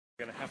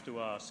going to have to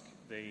ask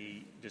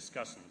the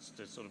discussants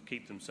to sort of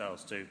keep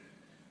themselves to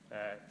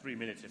 3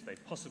 minutes if they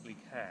possibly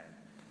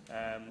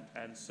can.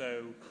 And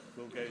so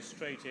we'll go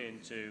straight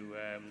into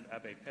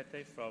Abe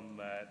Pete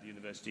from the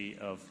University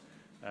of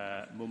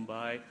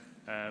Mumbai,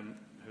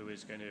 who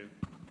is going to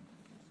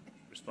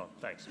respond.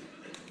 Thanks.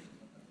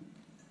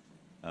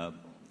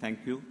 Thank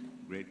you.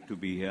 Great to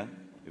be here.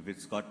 If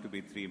it's got to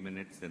be 3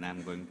 minutes, then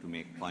I'm going to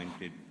make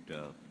pointed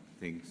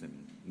things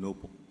and no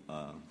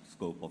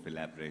scope of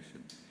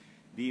elaboration.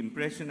 The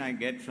impression I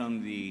get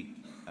from the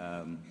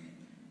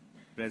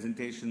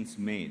presentations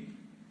made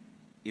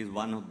is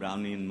one of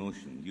Brownian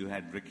motion. You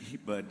had Ricky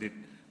Burdett,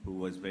 who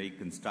was very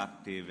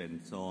constructive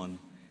and so on,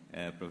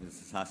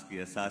 Professor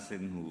Saskia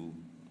Sassen, who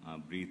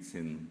breathes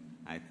in,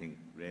 I think,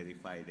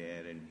 rarefied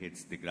air and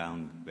hits the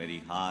ground very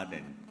hard,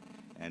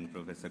 and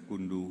Professor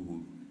Kundu,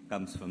 who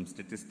comes from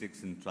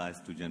statistics and tries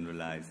to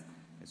generalize.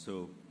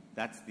 So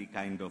that's the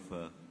kind of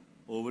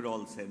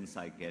overall sense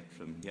I get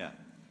from here.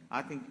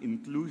 I think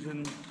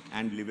inclusion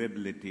and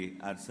livability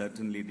are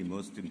certainly the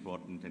most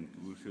important and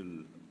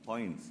crucial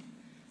points.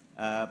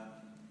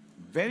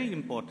 Very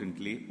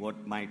importantly,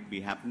 what might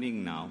be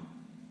happening now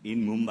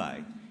in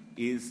Mumbai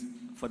is,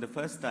 for the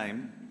first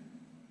time,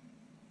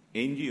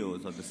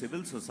 NGOs or the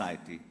civil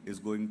society is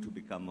going to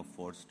become a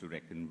force to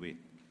reckon with.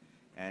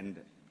 And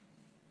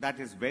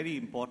that is very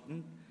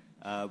important.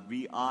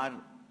 We are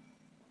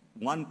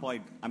one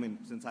point, I mean,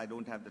 since I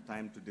don't have the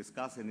time to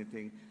discuss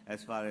anything,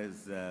 as far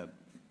as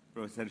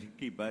Professor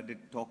Ricky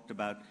Burdett talked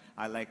about,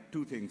 I like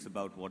two things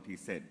about what he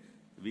said.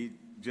 We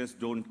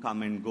just don't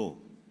come and go.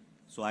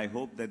 So I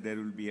hope that there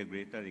will be a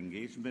greater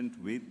engagement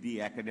with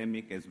the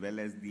academic as well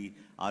as the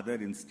other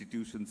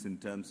institutions in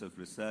terms of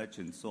research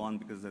and so on,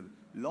 because a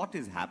lot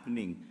is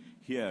happening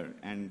here,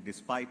 and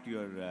despite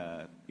your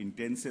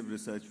intensive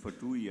research for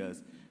 2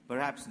 years,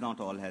 perhaps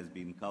not all has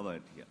been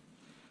covered here.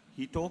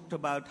 He talked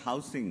about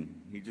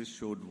housing. He just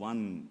showed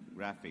one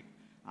graphic.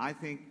 I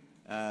think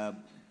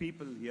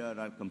people here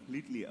are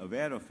completely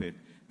aware of it.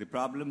 The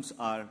problems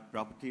are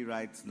property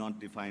rights not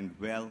defined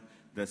well,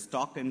 the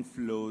stock and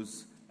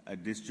flows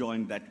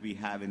disjoint that we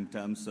have in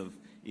terms of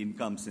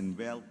incomes and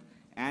wealth,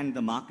 and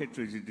the market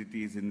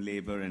rigidities in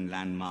labor and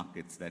land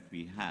markets that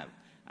we have.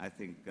 I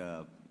think,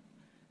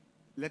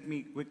 let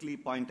me quickly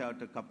point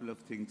out a couple of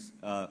things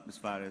as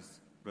far as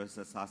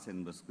Professor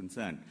Sassen was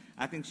concerned.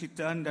 I think she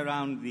turned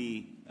around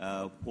the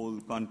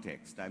whole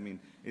context. I mean,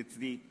 it's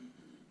the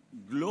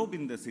globe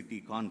in the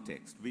city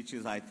context, which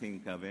is, I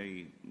think, a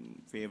very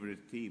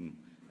favorite theme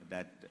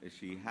that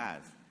she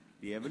has.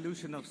 The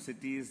evolution of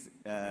cities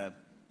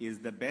is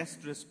the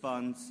best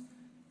response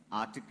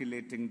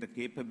articulating the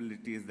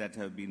capabilities that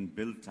have been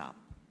built up.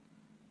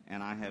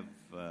 And I have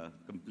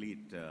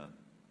complete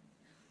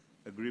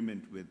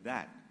agreement with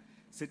that.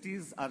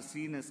 Cities are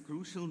seen as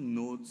crucial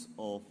nodes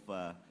of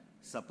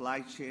supply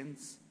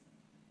chains,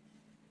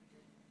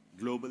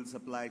 global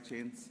supply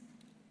chains,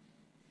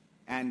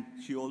 and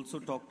she also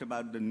talked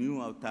about the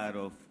new avatar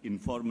of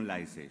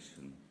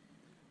informalization,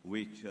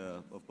 which,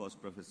 of course,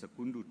 Professor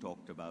Kundu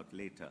talked about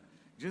later.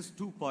 Just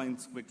 2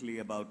 points quickly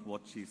about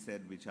what she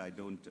said, which I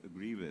don't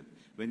agree with.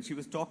 When she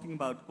was talking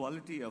about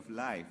quality of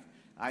life,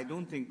 I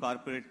don't think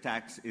corporate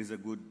tax is a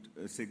good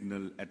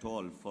signal at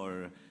all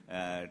for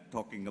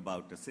talking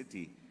about a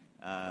city.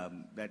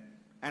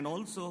 And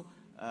also,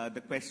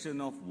 the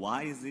question of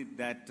why is it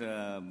that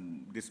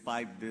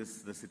despite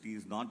this, the city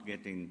is not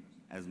getting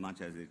as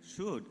much as it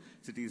should.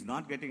 City is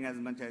not getting as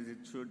much as it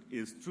should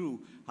is true.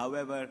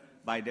 However,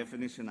 by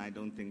definition, I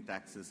don't think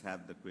taxes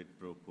have the quid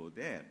pro quo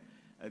there.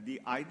 The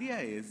idea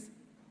is,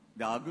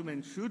 the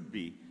argument should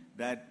be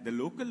that the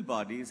local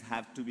bodies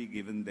have to be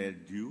given their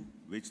due,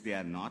 which they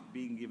are not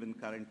being given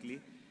currently,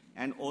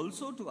 and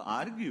also to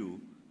argue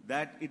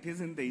that it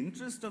is in the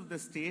interest of the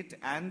state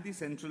and the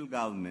central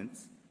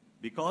governments,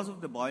 because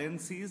of the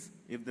buoyancies,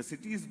 if the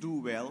cities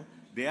do well,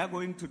 they are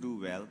going to do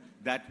well.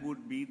 That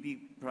would be the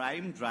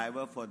prime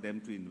driver for them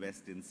to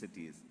invest in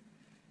cities.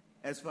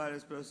 As far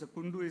as Professor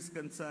Kundu is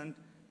concerned,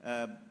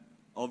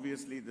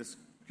 obviously the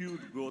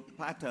skewed growth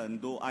pattern,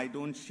 though I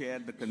don't share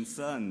the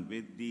concern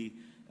with the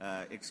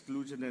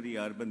exclusionary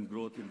urban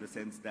growth in the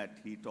sense that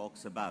he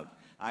talks about.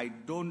 I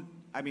don't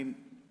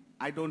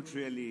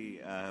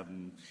really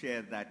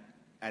share that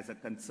as a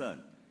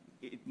concern.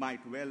 It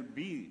might well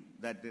be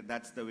that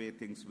that's the way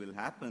things will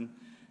happen.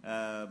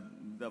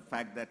 The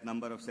fact that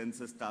number of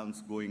census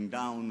towns going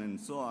down and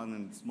so on,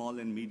 and small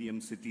and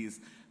medium cities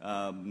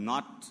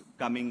not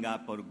coming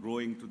up or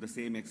growing to the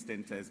same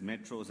extent as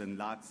metros and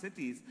large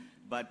cities.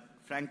 But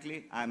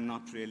frankly, I'm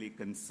not really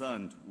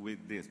concerned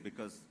with this,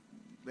 because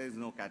there is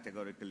no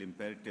categorical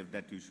imperative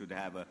that you should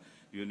have a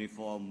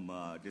uniform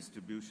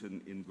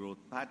distribution in growth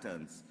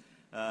patterns.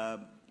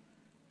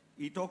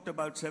 He talked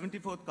about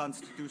 74th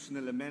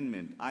Constitutional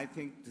Amendment. I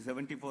think the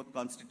 74th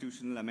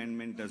Constitutional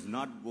Amendment does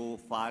not go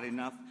far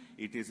enough.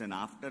 It is an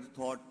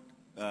afterthought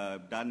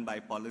done by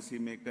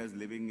policymakers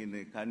living in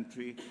a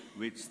country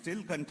which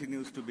still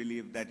continues to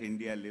believe that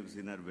India lives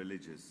in our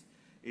villages.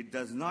 It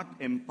does not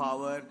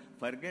empower,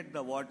 forget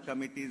the ward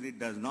committees, it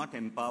does not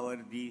empower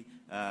the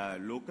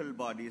local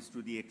bodies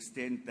to the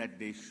extent that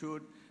they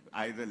should,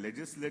 either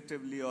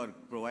legislatively or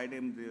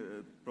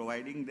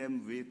providing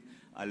them with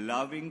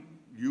allowing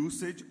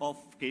usage of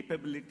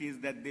capabilities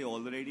that they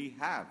already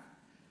have.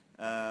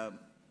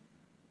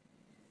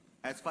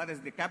 As far as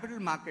the capital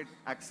market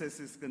access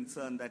is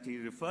concerned that he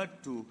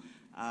referred to,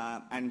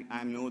 and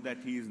I know that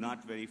he is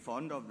not very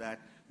fond of that,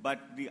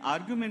 but the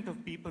argument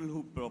of people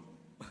who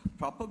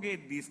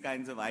propagate these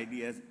kinds of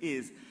ideas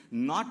is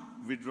not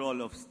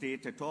withdrawal of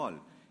state at all.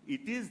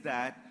 It is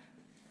that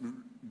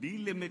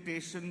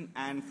delimitation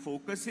and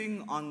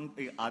focusing on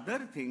the other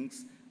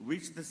things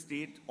which the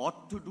state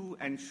ought to do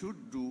and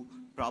should do,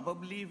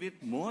 probably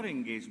with more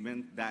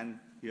engagement than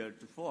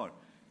heretofore.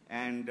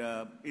 And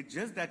it's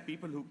just that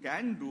people who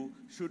can do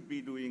should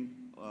be doing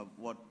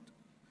what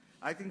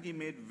I think he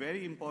made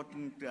very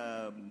important,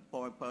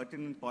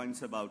 pertinent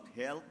points about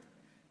health,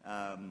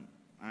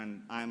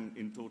 and I'm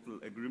in total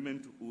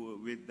agreement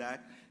with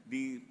that.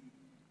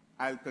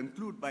 I'll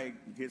conclude by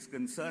his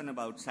concern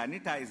about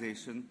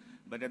sanitization,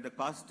 but at the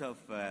cost of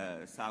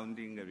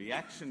sounding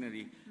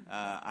reactionary,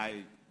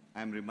 I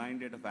am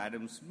reminded of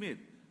Adam Smith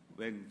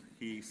when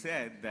he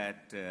said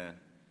that,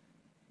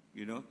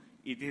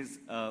 it is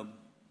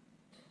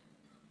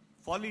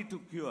folly to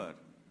cure,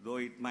 though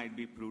it might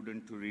be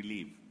prudent to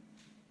relieve.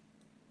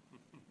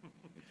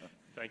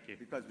 Thank you.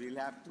 Because we'll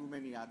have too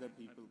many other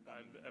people.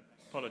 I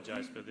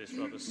apologize for this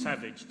rather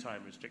savage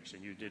time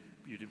restriction. You did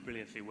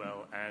brilliantly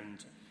well,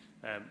 and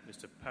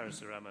Mr.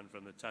 Parasuraman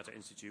from the Tata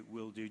Institute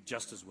will do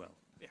just as well.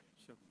 Yeah,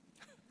 sure.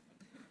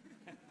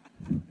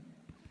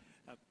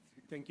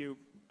 Thank you,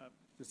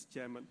 Mr.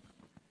 Chairman.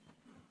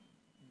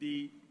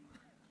 The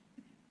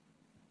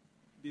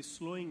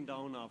slowing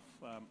down of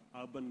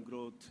urban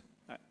growth,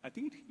 I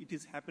think it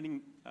is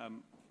happening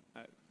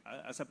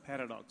as a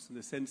paradox in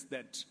the sense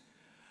that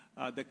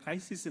the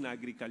crisis in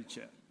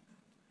agriculture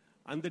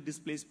and the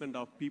displacement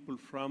of people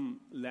from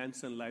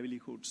lands and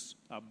livelihoods,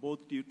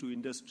 both due to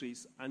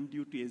industries and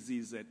due to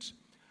SEZ,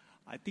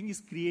 I think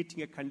is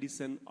creating a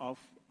condition of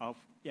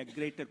a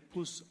greater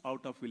push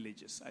out of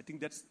villages. I think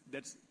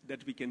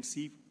that we can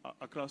see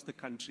across the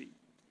country.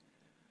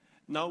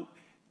 Now,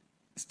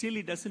 still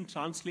it doesn't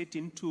translate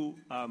into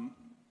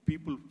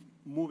people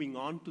moving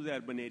on to the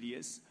urban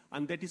areas,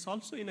 and that is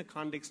also in a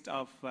context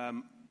of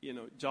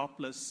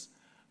jobless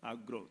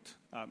growth.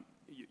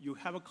 You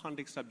have a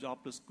context of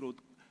jobless growth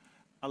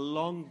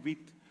along with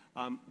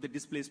the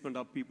displacement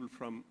of people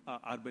from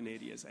urban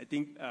areas. I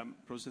think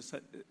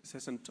Professor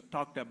Sesson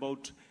talked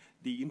about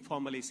the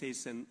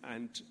informalization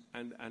and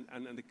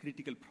the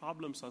critical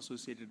problems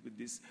associated with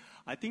this.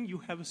 I think you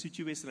have a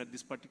situation at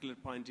this particular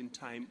point in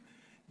time.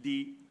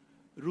 The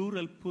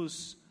rural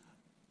push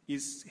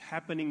is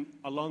happening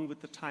along with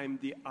the time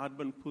the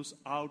urban push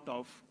out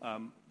of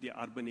the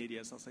urban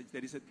areas as such.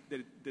 There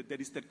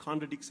is that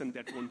contradiction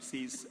that one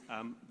sees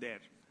there.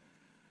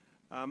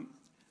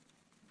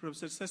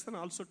 Professor Sesson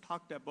also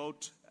talked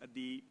about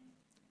the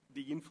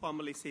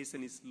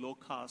informalization is low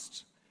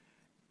cost.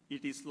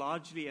 It is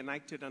largely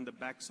enacted on the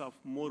backs of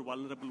more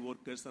vulnerable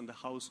workers and the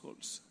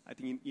households, I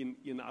think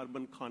in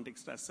urban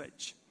context as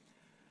such.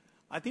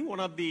 I think one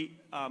of the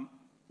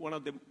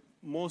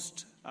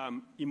most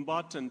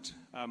important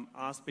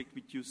aspect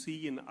which you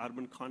see in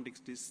urban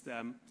context is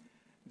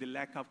the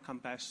lack of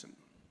compassion.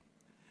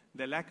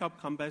 The lack of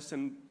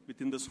compassion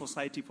within the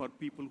society for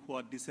people who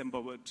are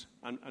disempowered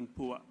and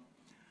poor.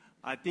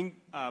 I think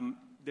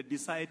the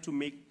desire to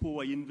make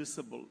poor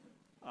invisible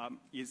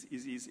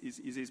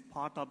is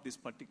part of this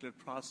particular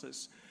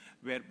process,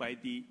 whereby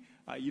the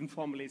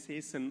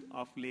informalization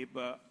of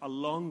labor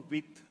along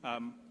with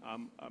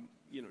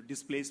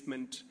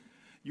displacement.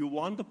 You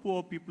want the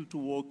poor people to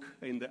work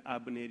in the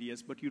urban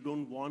areas, but you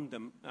don't want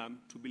them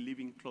to be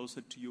living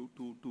closer to you,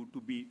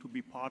 to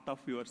be part of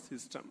your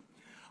system.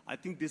 I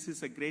think this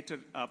is a greater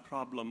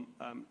problem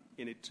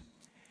in it.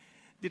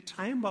 The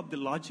time of the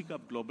logic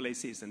of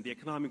globalization, the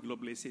economic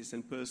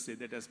globalization per se,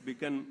 that has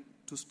begun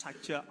to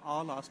structure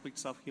all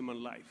aspects of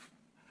human life.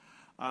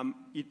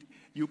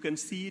 You can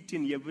see it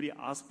in every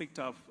aspect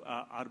of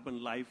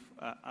urban life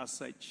as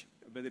such,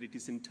 whether it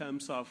is in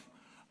terms of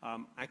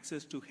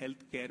access to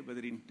healthcare,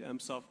 whether in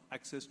terms of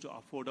access to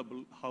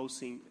affordable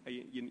housing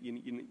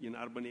in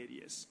urban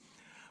areas.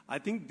 I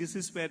think this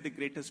is where the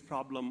greatest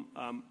problem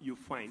you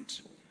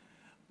find.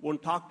 One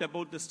talked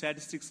about the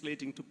statistics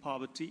relating to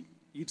poverty.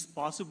 It's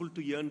possible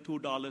to earn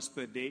 $2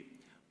 per day,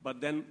 but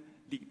then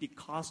the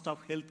cost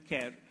of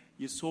healthcare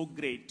is so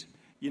great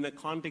in a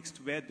context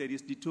where there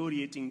is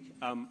deteriorating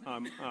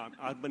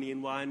urban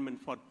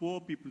environment for poor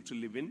people to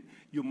live in.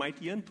 You might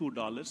earn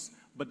 $2,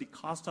 but the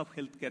cost of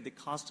healthcare, the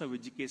cost of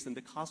education,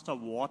 the cost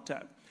of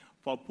water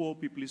for poor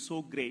people is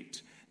so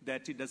great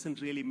that it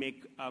doesn't really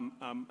make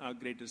a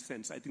greater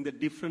sense. I think the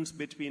difference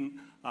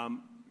between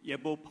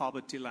above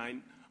poverty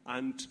line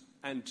and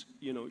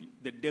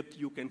the depth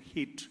you can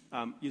hit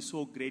is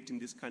so great in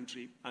this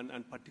country,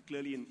 and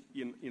particularly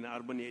in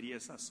urban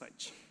areas as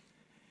such.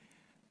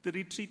 The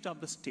retreat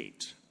of the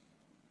state.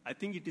 I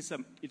think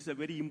it's a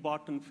very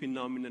important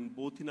phenomenon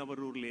both in our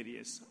rural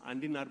areas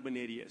and in urban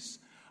areas.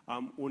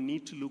 We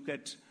need to look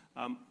at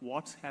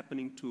what's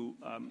happening to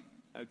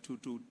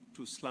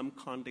slum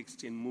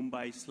context in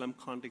Mumbai, slum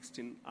context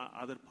in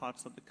other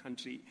parts of the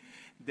country,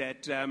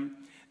 that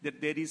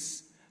there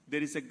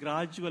is a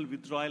gradual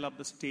withdrawal of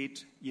the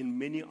state in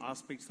many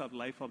aspects of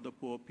life of the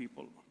poor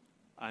people.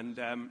 And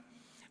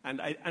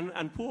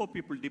poor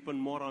people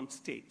depend more on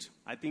state.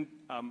 I think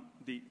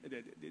the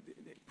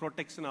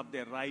protection of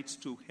their rights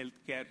to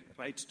healthcare,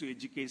 rights to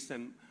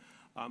education,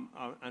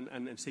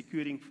 and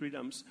securing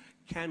freedoms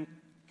can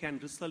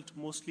result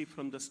mostly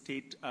from the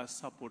state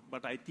support.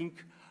 But I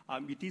think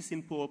it is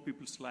in poor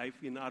people's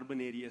life in urban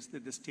areas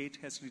that the state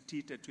has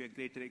retreated to a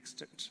greater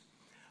extent.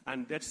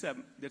 And that's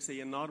an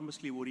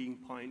enormously worrying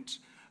point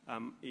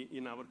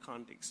in our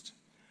context.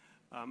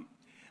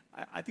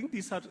 I think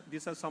these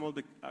are some of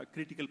the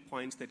critical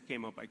points that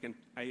came up.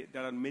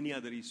 There are many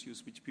other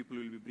issues which people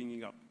will be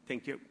bringing up.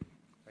 Thank you.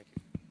 Thank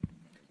you.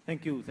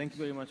 Thank you. Thank you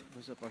very much,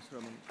 Professor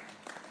Parasuraman.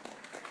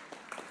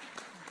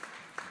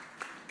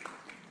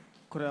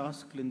 Could I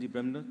ask Lindsay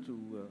Bremner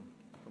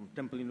from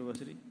Temple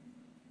University?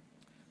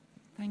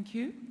 Thank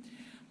you.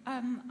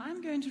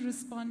 I'm going to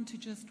respond to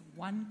just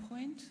one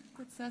point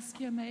that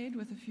Saskia made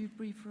with a few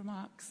brief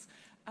remarks.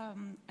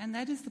 And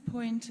that is the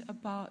point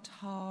about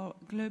how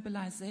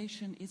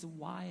globalization is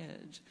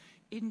wired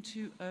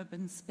into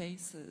urban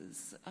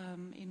spaces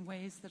in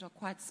ways that are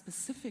quite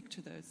specific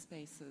to those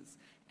spaces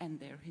and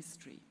their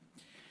history.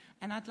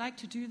 And I'd like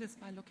to do this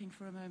by looking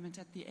for a moment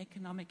at the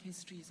economic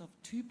histories of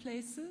two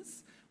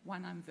places,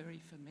 one I'm very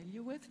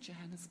familiar with,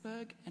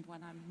 Johannesburg, and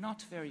one I'm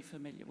not very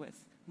familiar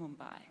with,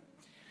 Mumbai.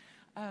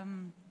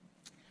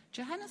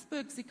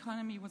 Johannesburg's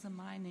economy was a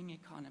mining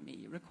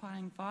economy,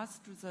 requiring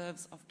vast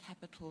reserves of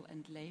capital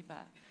and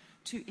labor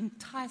to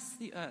entice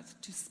the earth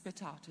to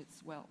spit out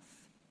its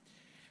wealth.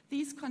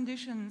 These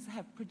conditions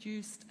have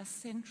produced a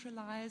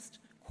centralized,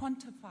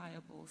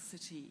 quantifiable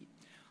city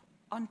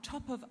on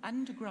top of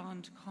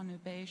underground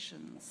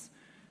conurbations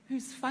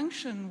whose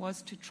function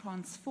was to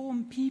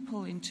transform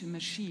people into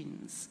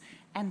machines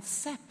and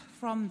sap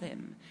from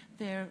them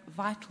their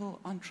vital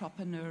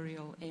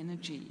entrepreneurial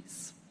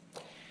energies.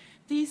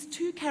 These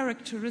two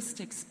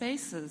characteristic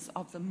spaces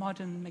of the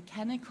modern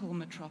mechanical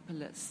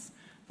metropolis,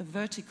 the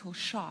vertical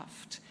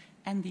shaft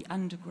and the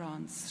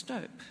underground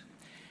stope,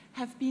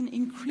 have been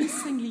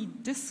increasingly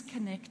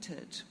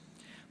disconnected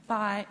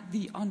by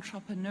the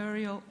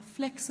entrepreneurial,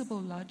 flexible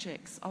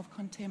logics of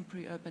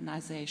contemporary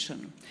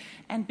urbanization,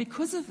 and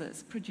because of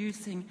this,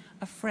 producing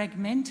a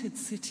fragmented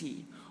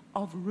city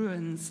of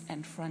ruins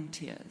and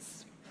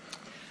frontiers.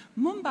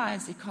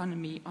 Mumbai's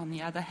economy, on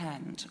the other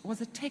hand,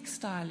 was a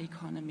textile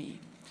economy,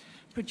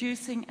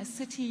 producing a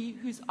city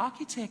whose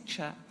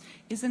architecture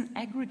is an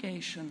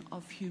aggregation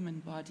of human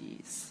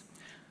bodies,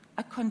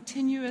 a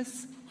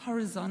continuous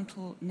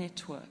horizontal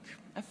network,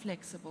 a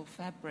flexible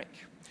fabric.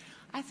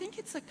 I think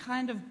it's a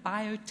kind of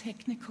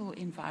biotechnical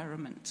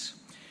environment,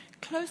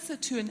 closer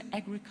to an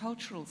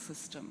agricultural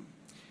system,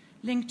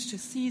 linked to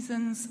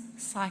seasons,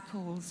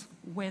 cycles,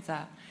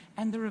 weather,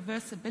 and the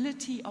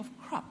reversibility of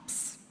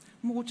crops,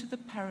 more to the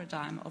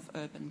paradigm of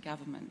urban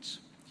government.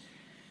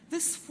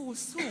 This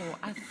foresaw,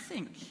 I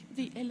think,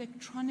 the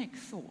electronic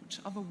thought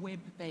of a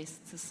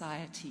web-based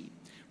society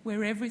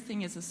where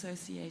everything is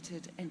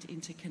associated and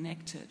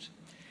interconnected,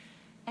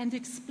 and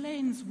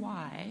explains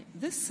why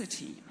this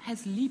city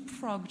has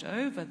leapfrogged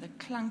over the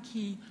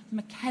clunky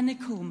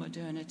mechanical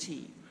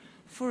modernity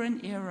for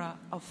an era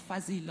of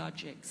fuzzy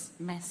logics,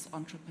 mass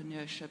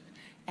entrepreneurship,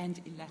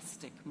 and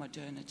elastic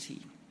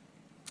modernity.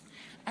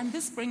 And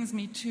this brings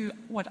me to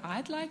what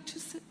I'd like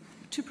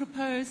to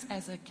propose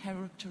as a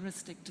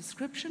characteristic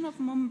description of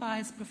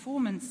Mumbai's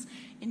performance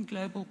in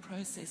global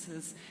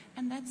processes,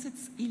 and that's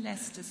its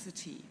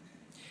elasticity,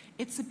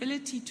 its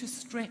ability to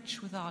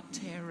stretch without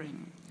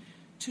tearing,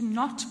 to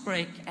not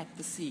break at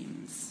the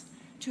seams,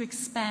 to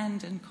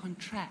expand and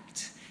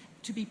contract,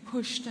 to be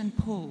pushed and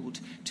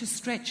pulled, to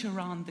stretch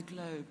around the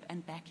globe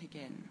and back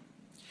again.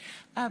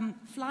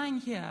 Flying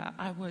here,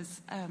 I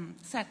was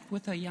sat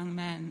with a young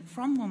man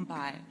from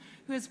Mumbai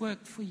who has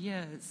worked for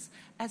years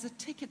as a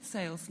ticket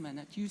salesman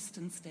at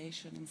Euston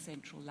Station in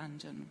central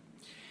London.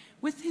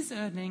 With his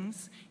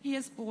earnings, he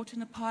has bought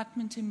an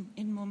apartment in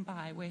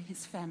Mumbai where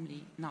his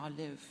family now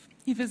live.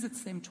 He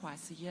visits them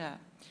twice a year.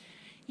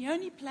 He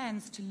only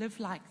plans to live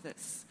like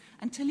this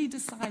until he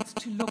decides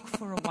to look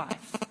for a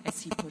wife,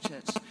 as he put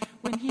it,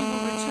 when he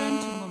will return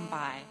to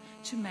Mumbai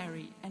to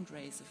marry and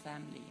raise a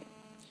family.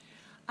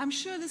 I'm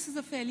sure this is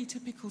a fairly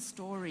typical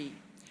story,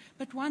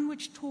 but one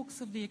which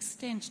talks of the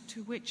extent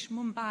to which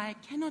Mumbai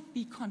cannot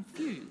be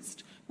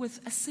confused with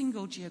a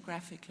single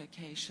geographic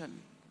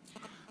location.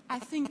 I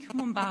think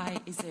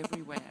Mumbai is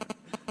everywhere.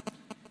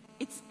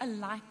 It's a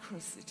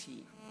lycra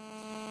city.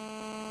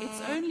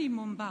 It's only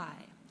Mumbai,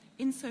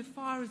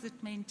 insofar as it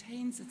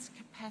maintains its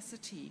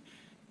capacity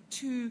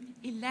to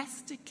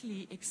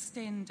elastically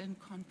extend and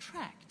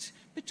contract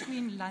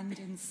between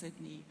London,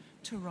 Sydney,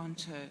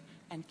 Toronto,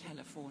 and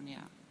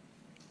California.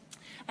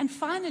 And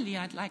finally,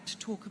 I'd like to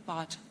talk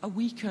about a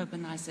weak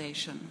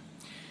urbanization.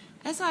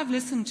 As I've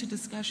listened to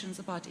discussions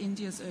about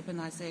India's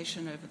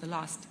urbanization over the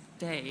last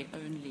day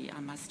only, I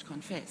must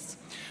confess,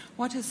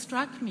 what has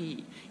struck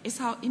me is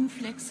how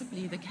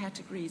inflexibly the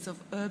categories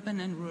of urban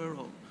and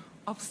rural,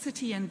 of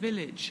city and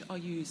village are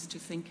used to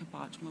think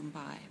about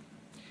Mumbai.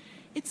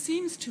 It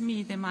seems to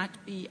me there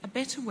might be a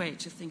better way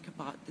to think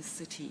about this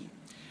city,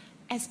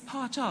 as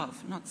part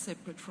of, not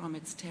separate from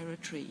its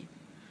territory.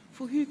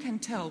 For who can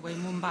tell where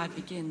Mumbai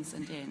begins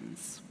and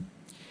ends?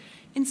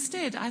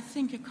 Instead, I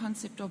think a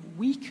concept of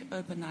weak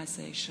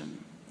urbanization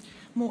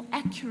more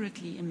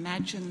accurately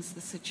imagines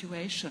the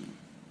situation,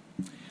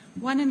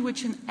 one in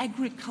which an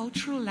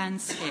agricultural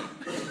landscape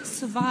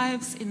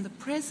survives in the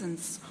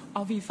presence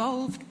of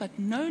evolved but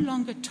no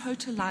longer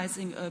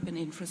totalizing urban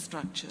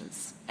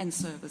infrastructures and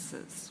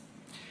services.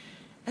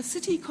 A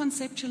city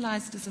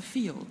conceptualized as a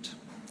field,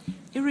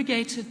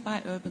 irrigated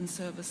by urban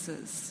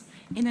services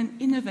in an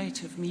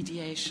innovative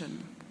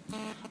mediation.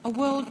 A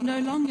world no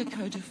longer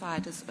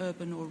codified as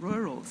urban or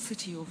rural,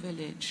 city or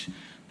village,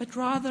 but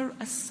rather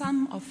a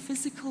sum of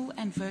physical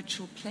and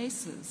virtual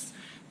places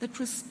that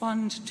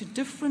respond to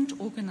different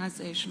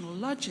organizational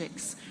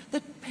logics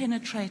that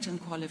penetrate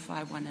and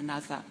qualify one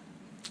another.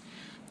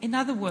 In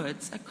other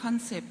words, a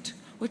concept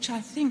which I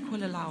think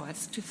will allow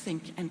us to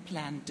think and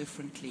plan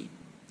differently.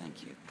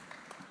 Thank you.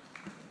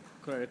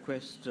 Could I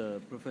request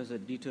Professor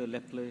Dieter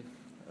Lepple,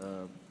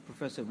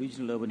 Professor of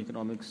Regional Urban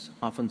Economics,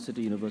 Hafen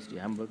City University,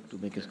 Hamburg, to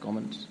make his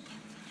comments?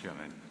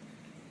 Chairman.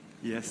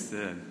 Yes,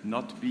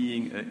 not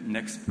being an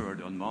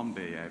expert on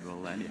Mumbai, I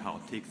will anyhow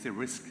take the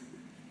risk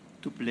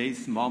to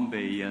place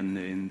Mumbai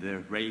in the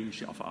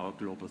range of our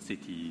global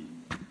city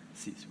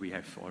we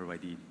have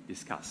already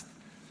discussed.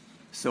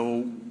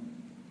 So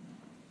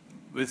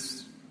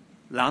with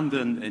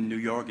London and New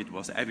York, it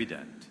was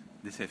evident.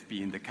 These have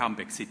been the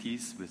comeback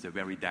cities with a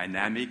very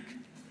dynamic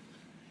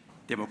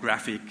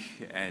demographic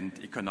and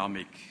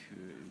economic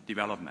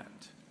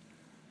development.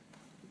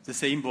 The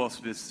same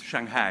was with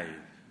Shanghai,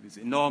 with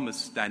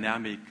enormous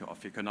dynamic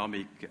of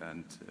economic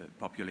and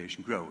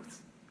population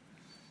growth.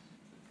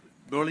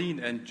 Berlin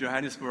and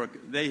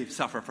Johannesburg, they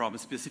suffer from a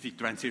specific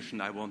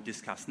transition I won't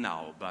discuss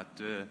now, but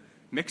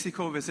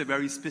Mexico was a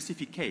very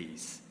specific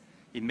case.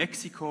 In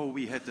Mexico,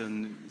 we had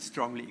a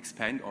strongly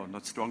or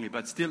not strongly,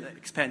 but still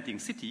expanding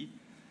city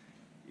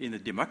in a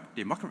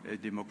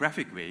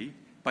demographic way,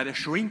 but a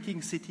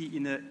shrinking city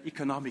in an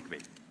economic way.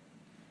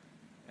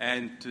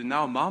 And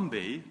now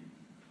Mumbai,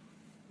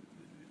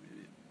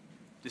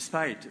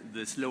 despite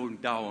the slowing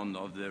down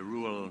of the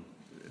rural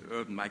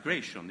urban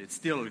migration, it's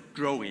still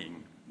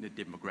growing in a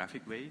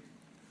demographic way.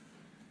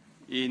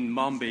 In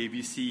Mumbai,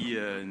 we see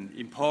an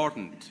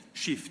important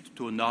shift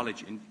to a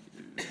knowledge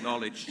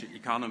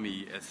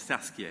economy, as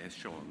Saskia has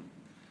shown.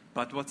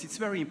 But it's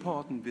very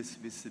important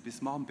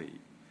with Mumbai,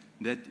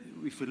 that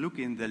if we look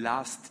in the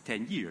last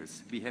 10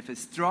 years, we have a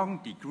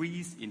strong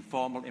decrease in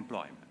formal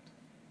employment.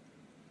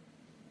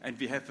 And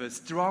we have a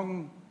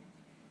strong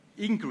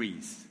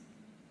increase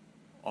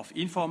of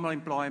informal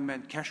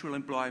employment, casual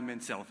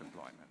employment,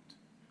 self-employment.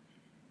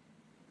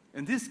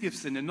 And this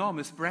gives an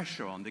enormous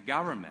pressure on the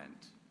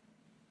government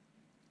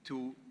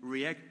to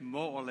react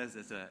more or less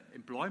as an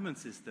employment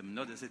system,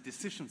 not as a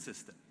decision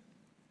system,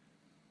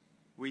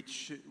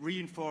 which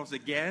reinforces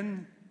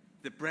again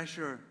the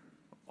pressure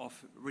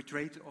of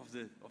retreat of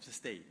the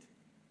state,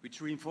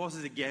 which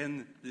reinforces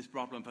again this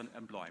problem of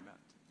employment.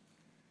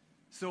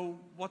 So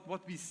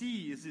what we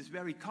see is this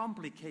very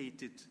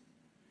complicated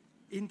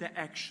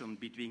interaction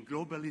between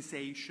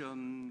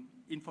globalization,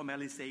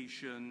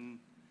 informalization,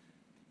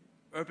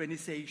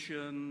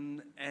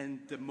 urbanization, and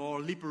the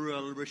more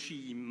liberal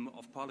regime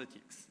of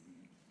politics.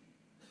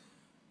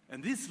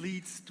 And this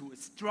leads to a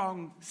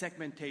strong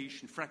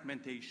segmentation,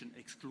 fragmentation,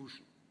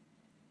 exclusion.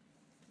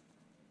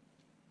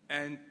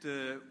 And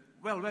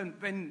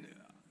when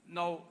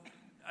now,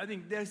 I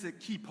think there's a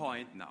key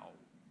point now.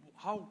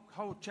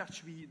 How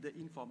judge we the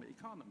informal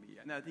economy?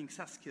 And I think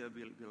Saskia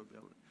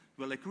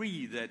will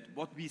agree that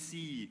what we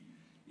see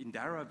in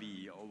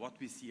Dharavi or what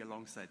we see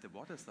alongside the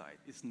waterside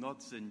is not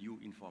the new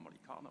informal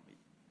economy,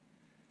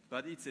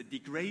 but it's a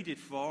degraded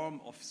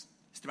form of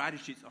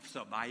strategies of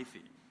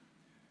surviving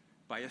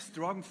by a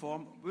strong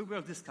form, we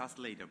will discuss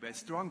later, by a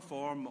strong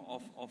form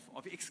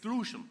of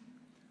exclusion.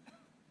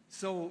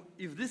 So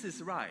if this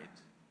is right,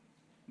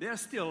 there are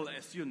still,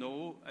 as you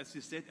know, as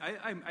you said,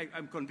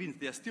 I'm convinced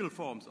there are still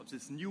forms of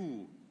this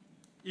new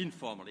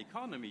informal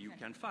economy you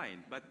can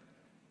find, but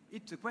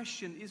the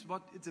question is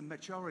what is the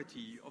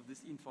majority of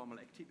these informal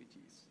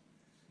activities?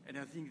 And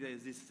I think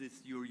there's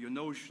your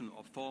notion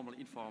of formal,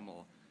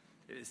 informal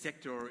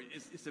sector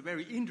is a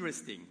very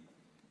interesting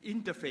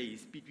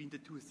interface between the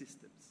two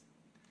systems.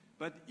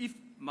 But if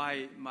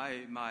my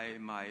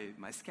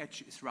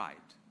sketch is right,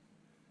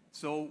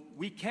 so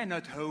we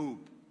cannot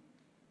hope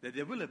that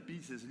there will be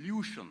a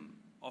solution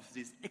of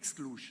this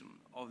exclusion,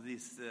 of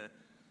this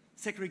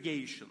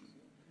segregation,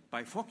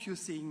 by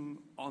focusing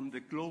on the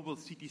global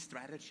city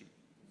strategy.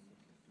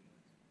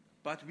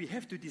 But we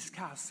have to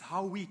discuss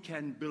how we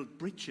can build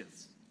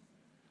bridges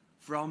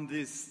from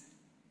this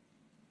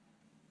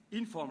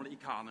informal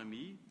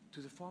economy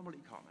to the formal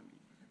economy.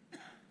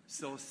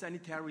 So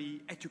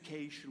sanitary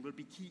education will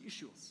be key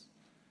issues.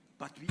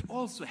 But we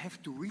also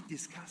have to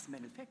rediscuss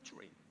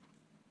manufacturing.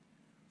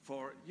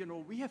 For,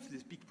 we have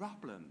this big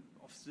problem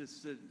of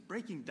this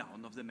breaking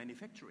down of the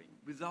manufacturing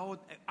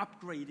without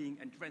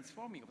upgrading and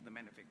transforming of the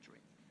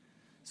manufacturing.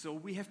 So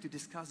we have to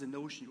discuss the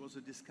notion, also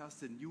discuss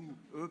the new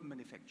urban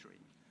manufacturing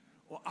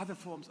or other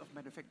forms of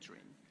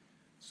manufacturing.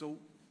 So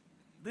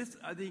this,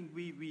 I think,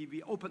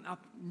 we open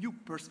up new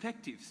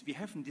perspectives we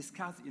haven't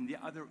discussed in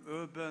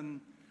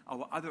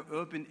our other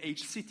urban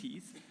age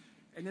cities.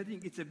 And I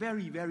think it's a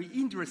very, very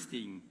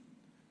interesting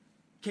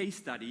case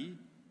study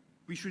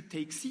we should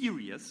take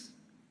serious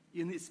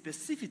in its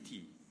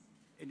specificity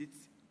and its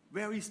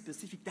very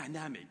specific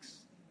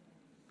dynamics,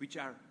 which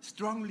are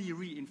strongly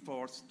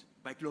reinforced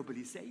by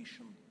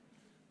globalization,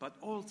 but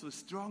also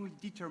strongly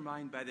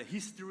determined by the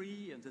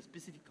history and the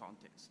specific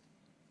context.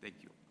 Thank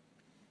you.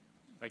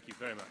 Thank you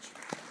very much.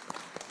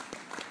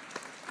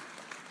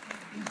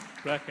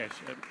 Rakesh,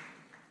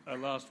 a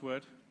last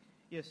word?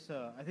 Yes,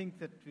 I think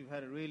that we've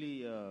had a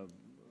really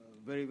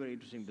very, very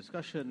interesting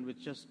discussion, which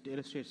just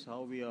illustrates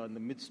how we are in the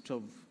midst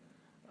of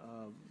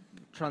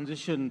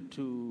transition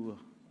to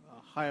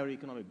higher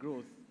economic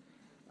growth.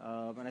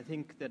 And I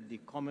think that the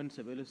comments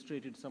have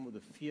illustrated some of the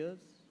fears.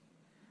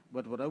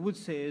 But what I would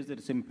say is that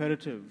it's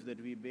imperative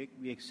that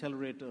we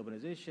accelerate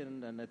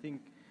urbanization. And I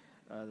think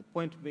the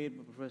point made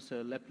by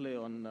Professor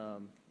Lepley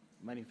on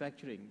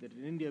manufacturing, that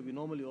in India we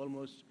normally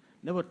almost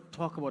never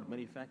talk about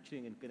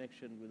manufacturing in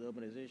connection with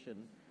urbanization,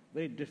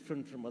 very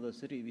different from other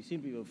cities. We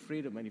seem to be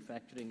afraid of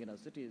manufacturing in our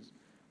cities,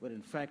 where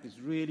in fact it's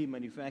really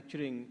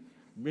manufacturing,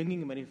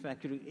 bringing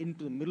manufacturing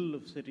into the middle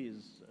of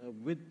cities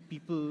with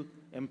people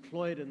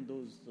employed in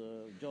those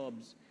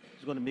jobs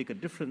is going to make a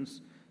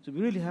difference. So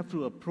we really have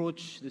to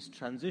approach this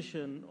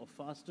transition of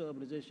faster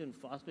urbanization,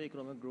 faster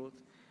economic growth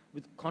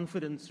with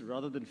confidence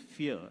rather than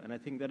fear. And I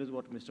think that is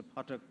what Mr.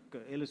 Pathak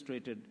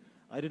illustrated.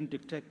 I didn't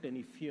detect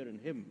any fear in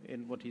him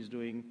in what he's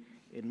doing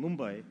in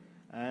Mumbai.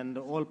 And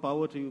all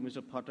power to you,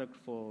 Mr. Pathak,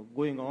 for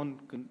going on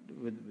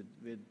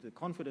with the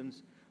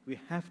confidence. We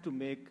have to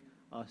make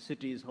our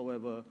cities,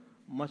 however,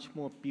 much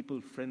more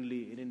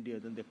people-friendly in India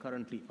than they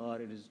currently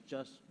are. It is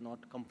just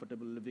not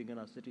comfortable living in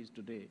our cities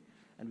today.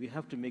 And we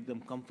have to make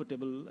them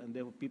comfortable, and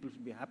therefore people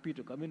should be happy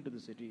to come into the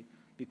city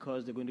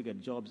because they're going to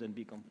get jobs and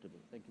be comfortable.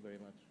 Thank you very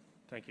much.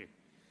 Thank you.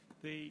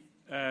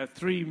 The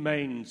three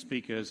main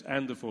speakers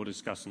and the four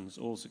discussants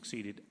all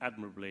succeeded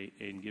admirably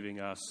in giving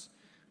us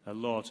a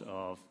lot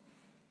of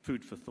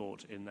food for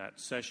thought in that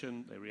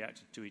session. They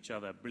reacted to each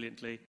other brilliantly.